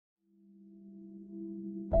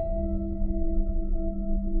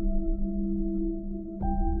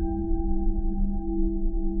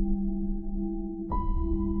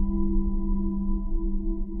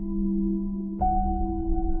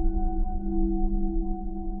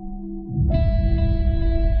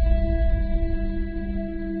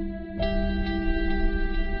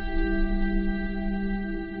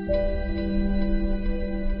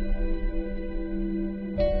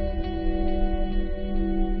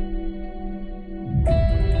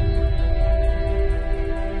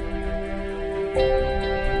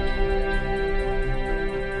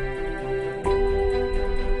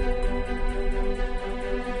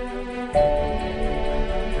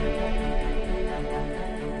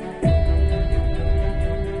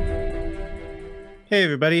Hey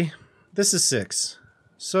everybody, this is Six.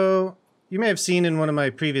 So, you may have seen in one of my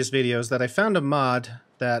previous videos that I found a mod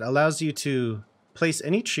that allows you to place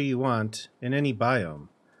any tree you want in any biome.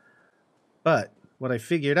 But what I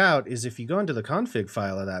figured out is if you go into the config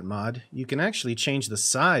file of that mod, you can actually change the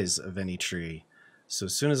size of any tree. So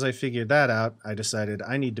as soon as I figured that out, I decided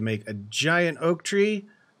I need to make a giant oak tree,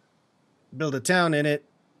 build a town in it,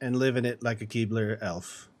 and live in it like a Keebler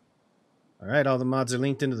elf. Alright, all the mods are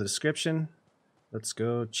linked into the description. Let's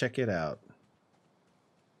go check it out.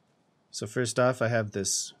 So first off, I have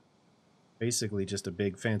this basically just a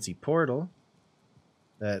big fancy portal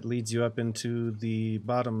that leads you up into the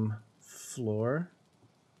bottom floor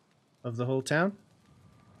of the whole town.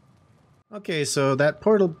 Okay, so that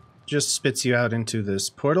portal just spits you out into this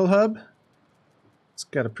portal hub. It's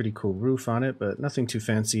got a pretty cool roof on it, but nothing too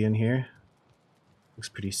fancy in here. Looks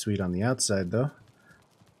pretty sweet on the outside though.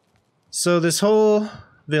 So this whole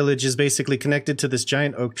village is basically connected to this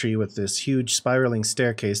giant oak tree with this huge spiraling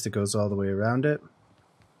staircase that goes all the way around it.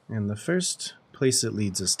 And the first place it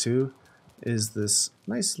leads us to is this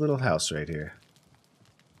nice little house right here.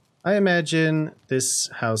 I imagine this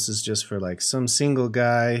house is just for like some single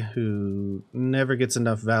guy who never gets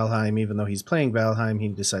enough Valheim. Even though he's playing Valheim, he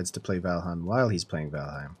decides to play Valheim while he's playing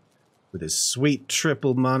Valheim. With his sweet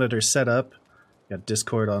triple monitor setup. Got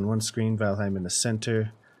Discord on one screen, Valheim in the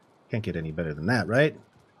center. Can't get any better than that, right?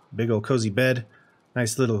 Big old cozy bed,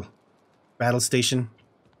 nice little battle station.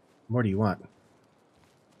 What more do you want?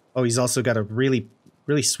 Oh, he's also got a really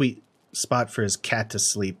sweet spot for his cat to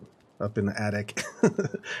sleep up in the attic.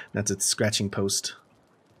 That's its scratching post.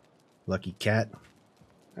 Lucky cat.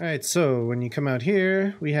 Alright, so when you come out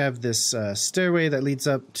here, we have this stairway that leads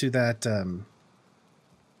up to that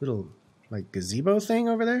little like gazebo thing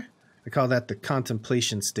over there. I call that the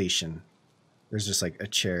contemplation station. There's just like a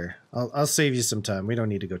chair. I'll save you some time. We don't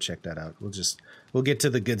need to go check that out. We'll get to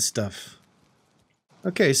the good stuff.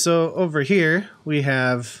 Okay, so over here we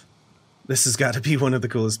have, this has got to be one of the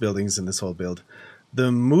coolest buildings in this whole build.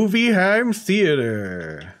 The Movieheim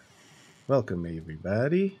Theater. Welcome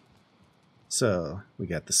everybody. So we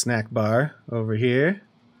got the snack bar over here.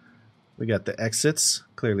 We got the exits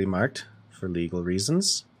clearly marked for legal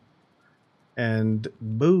reasons. And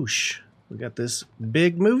boosh, we got this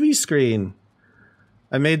big movie screen.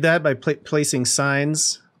 I made that by placing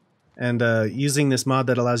signs and using this mod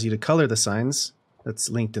that allows you to color the signs. That's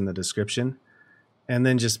linked in the description. And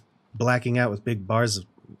then just blacking out with big bars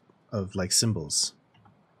of like symbols.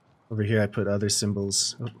 Over here I put other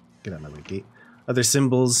symbols. Oh, get out of my way, gate. Other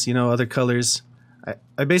symbols, you know, other colors.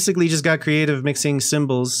 I basically just got creative mixing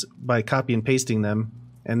symbols by copy and pasting them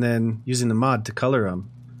and then using the mod to color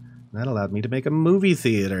them. And that allowed me to make a movie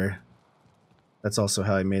theater. That's also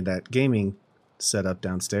how I made that gaming setup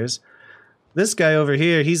downstairs. This guy over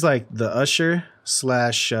here, he's like the usher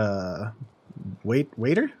slash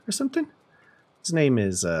waiter or something. His name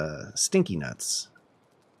is Stinky Nuts.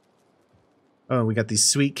 Oh, we got these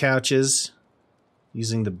sweet couches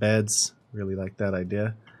using the beds. Really like that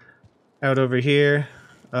idea. Out over here,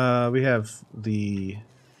 we have the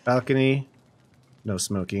balcony. No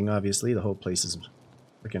smoking, obviously. The whole place is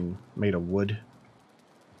freaking made of wood.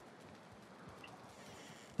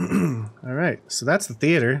 Alright, so that's the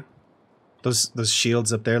theater. Those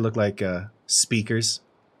shields up there look like speakers.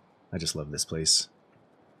 I just love this place.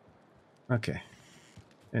 Okay.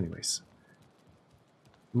 Anyways.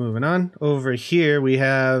 Moving on. Over here we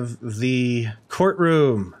have the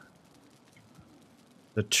courtroom.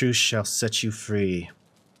 The truth shall set you free.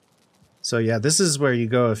 So yeah, this is where you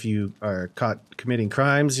go if you are caught committing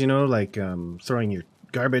crimes, you know, like throwing your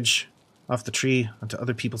garbage off the tree onto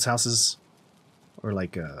other people's houses. Or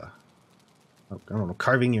like, I don't know,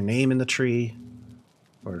 carving your name in the tree.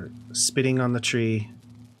 Or spitting on the tree.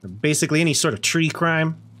 Or basically any sort of tree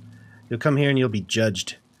crime. You'll come here and you'll be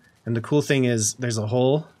judged. And the cool thing is, there's a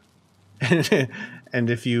hole.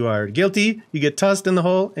 And if you are guilty, you get tossed in the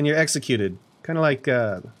hole and you're executed. Kind of like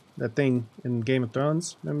that thing in Game of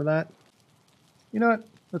Thrones. Remember that? You know what?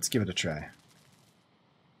 Let's give it a try.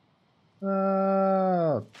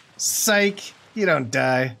 Oh, psych. You don't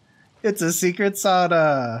die. It's a secret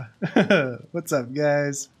sauna. What's up,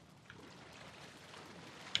 guys?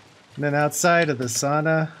 And then outside of the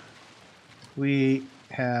sauna, we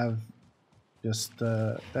have just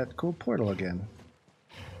that cool portal again.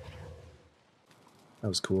 That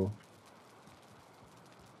was cool.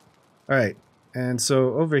 Alright, and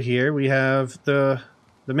so over here we have the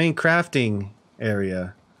main crafting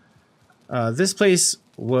area. This place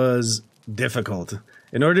was difficult.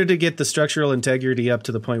 In order to get the structural integrity up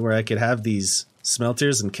to the point where I could have these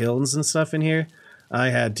smelters and kilns and stuff in here, I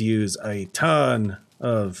had to use a ton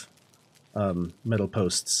of metal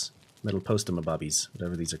posts, metal postamabobbies,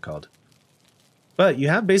 whatever these are called. But you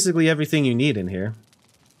have basically everything you need in here.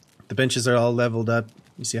 The benches are all leveled up.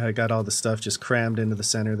 You see how I got all the stuff just crammed into the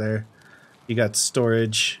center there. You got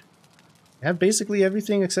storage. You have basically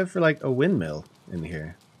everything except for like a windmill in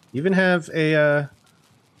here. You even have a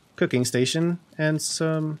cooking station and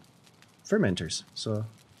some fermenters. So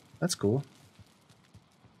that's cool.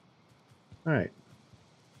 Alright.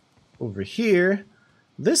 Over here,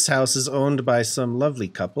 this house is owned by some lovely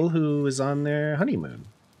couple who is on their honeymoon.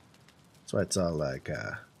 That's why it's all like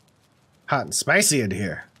hot and spicy in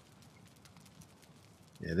here.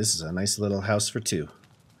 Yeah, this is a nice little house for two.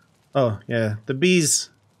 Oh, yeah, the bees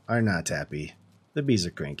are not happy. The bees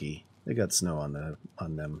are cranky. They got snow on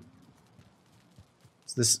them.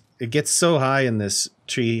 So it gets so high in this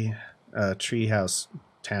tree house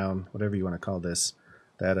town, whatever you want to call this,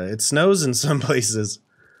 that it snows in some places.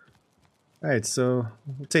 Alright, so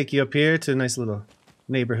we'll take you up here to a nice little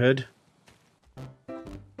neighborhood.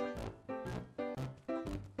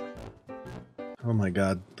 Oh my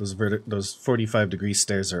god, those 45-degree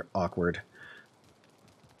stairs are awkward.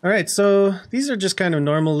 Alright, so these are just kind of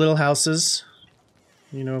normal little houses,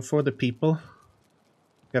 you know, for the people.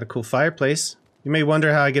 Got a cool fireplace. You may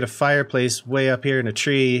wonder how I get a fireplace way up here in a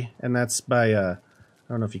tree, and that's by, I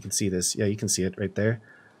don't know if you can see this. Yeah, you can see it right there.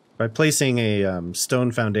 By placing a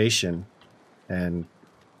stone foundation and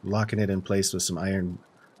locking it in place with some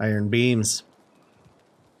iron beams.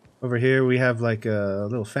 Over here we have like a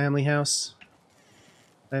little family house,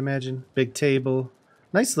 I imagine. Big table.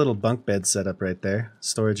 Nice little bunk bed set up right there.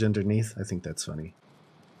 Storage underneath. I think that's funny.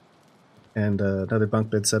 And another bunk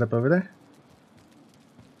bed set up over there.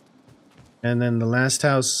 And then the last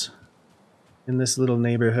house in this little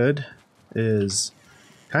neighborhood is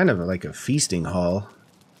kind of like a feasting hall.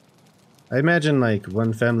 I imagine like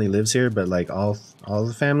one family lives here, but like all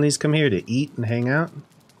the families come here to eat and hang out.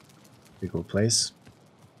 Pretty cool place.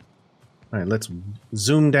 Alright, let's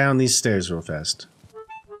zoom down these stairs real fast.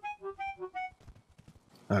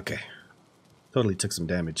 Okay. Totally took some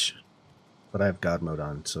damage. But I have God mode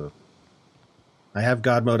on, so... I have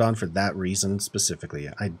God mode on for that reason specifically.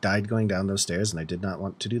 I died going down those stairs and I did not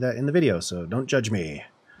want to do that in the video, so don't judge me.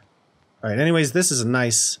 Alright, anyways, this is a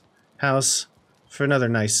nice house for another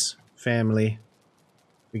nice family.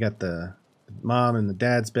 We got the mom and the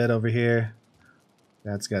dad's bed over here.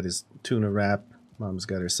 Dad's got his tuna wrap. Mom's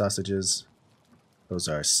got her sausages. Those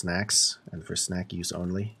are snacks and for snack use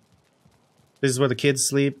only. This is where the kids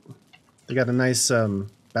sleep. They got a nice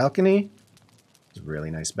balcony. It's a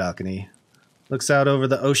really nice balcony. Looks out over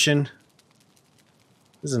the ocean.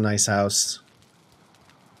 This is a nice house.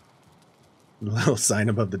 A little sign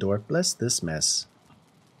above the door. Bless this mess.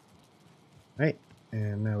 Right,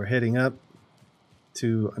 and now we're heading up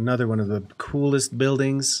to another one of the coolest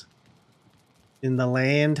buildings in the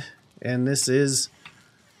land. And this is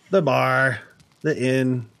the bar, the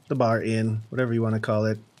inn, the bar inn, whatever you want to call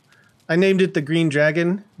it. I named it the Green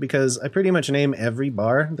Dragon because I pretty much name every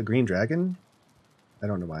bar the Green Dragon. I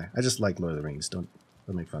don't know why. I just like Lord of the Rings. Don't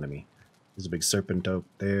make fun of me. There's a big serpent oak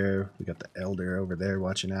there. We got the elder over there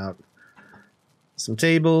watching out. Some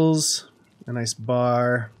tables, a nice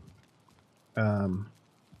bar, a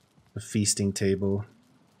feasting table.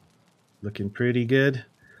 Looking pretty good.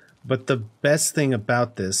 But the best thing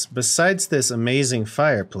about this, besides this amazing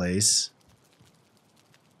fireplace,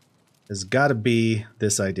 has got to be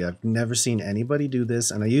this idea. I've never seen anybody do this,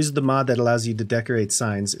 and I used the mod that allows you to decorate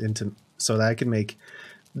signs so that I can make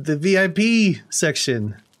the VIP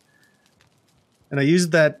section. And I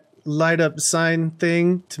used that light up sign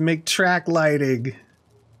thing to make track lighting.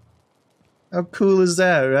 How cool is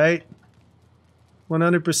that, right?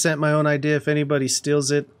 100% my own idea. If anybody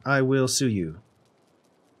steals it, I will sue you.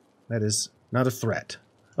 That is not a threat.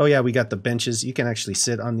 Oh yeah, we got the benches. You can actually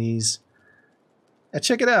sit on these. Yeah,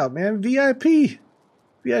 check it out, man.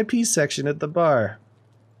 VIP section at the bar.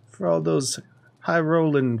 For all those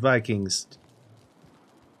high-rolling Vikings.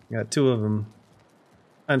 Got two of them.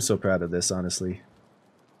 I'm so proud of this, honestly.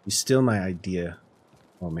 You steal my idea.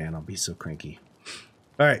 Oh man, I'll be so cranky.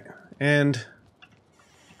 Alright, and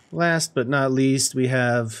last but not least, we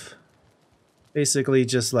have basically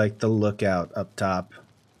just like the lookout up top.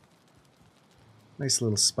 Nice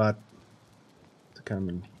little spot to come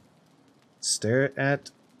and stare at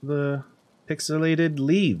the pixelated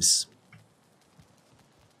leaves.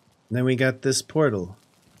 And then we got this portal,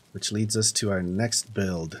 which leads us to our next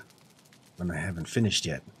build, one I haven't finished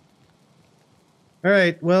yet.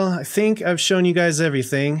 Alright, well, I think I've shown you guys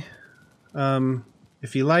everything.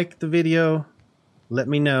 If you like the video, let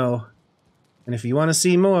me know. And if you want to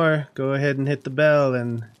see more, go ahead and hit the bell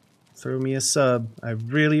and throw me a sub. I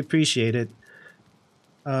really appreciate it.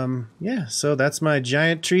 Yeah, so that's my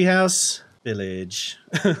giant treehouse village.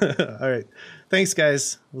 All right. Thanks,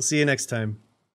 guys. We'll see you next time.